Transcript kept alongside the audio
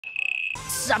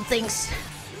Something's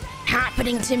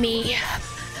happening to me.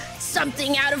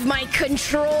 Something out of my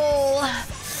control.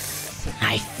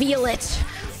 I feel it.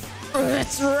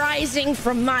 It's rising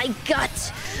from my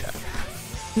gut.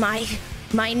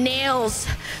 My nails,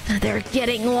 they're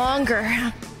getting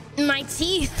longer. My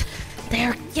teeth,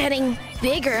 they're getting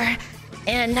bigger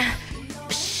and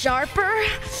sharper.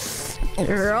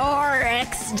 Roar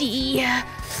XD.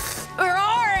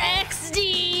 Roar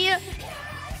XD.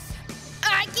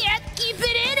 I can't keep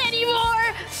it in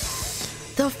anymore.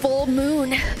 The full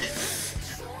moon,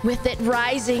 with it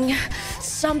rising,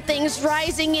 something's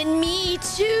rising in me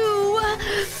too.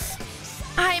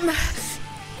 I'm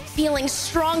feeling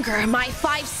stronger. My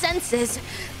 5 senses,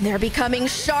 they're becoming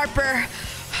sharper.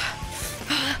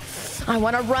 I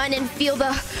want to run and feel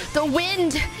the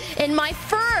wind in my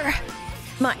fur.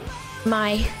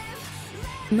 My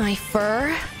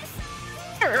fur.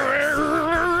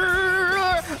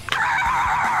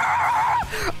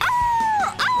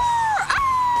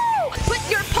 Put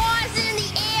your paws in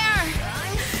the air.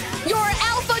 Your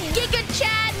alpha giga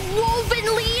chad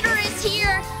woven leader is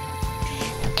here,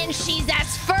 and she's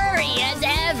as furry as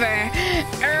ever.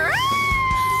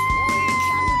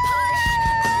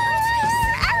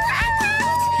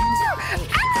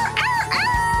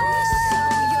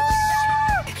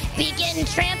 Begin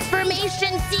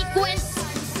transformation sequence.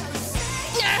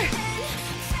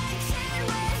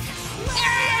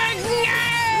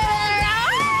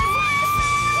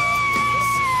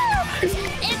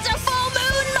 It's a full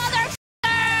moon, motherfuckers!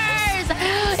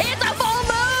 It's a full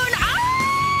moon!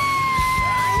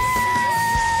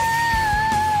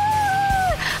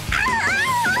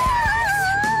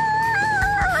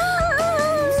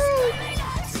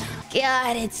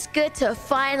 God, it's good to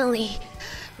finally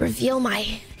reveal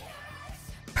my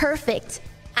perfect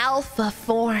alpha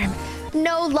form.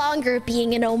 No longer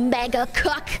being an omega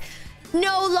cuck.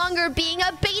 No longer being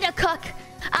a beta cuck.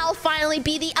 I'll finally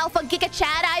be the alpha giga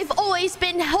chad I've always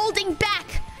been holding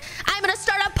back. I'm gonna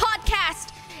start a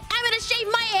podcast. I'm gonna shave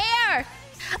my hair.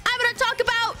 I'm gonna talk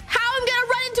about how I'm gonna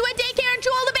run into a daycare and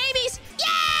chew all the babies.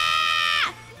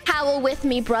 Yeah! Howl with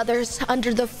me, brothers,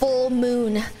 under the full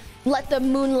moon. Let the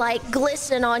moonlight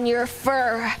glisten on your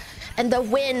fur and the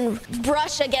wind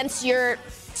brush against your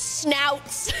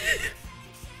snouts.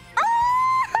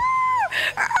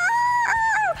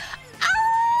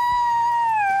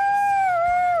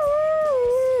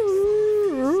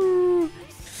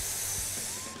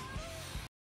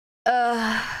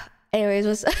 Anyways,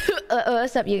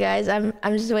 what's up, you guys? I'm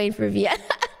just waiting for Via.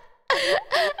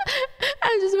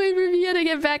 I'm just waiting for Via to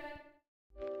get back.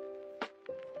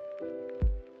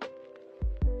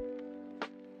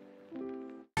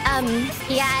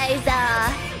 You guys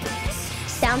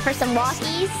down for some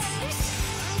walkies?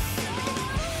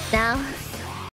 No?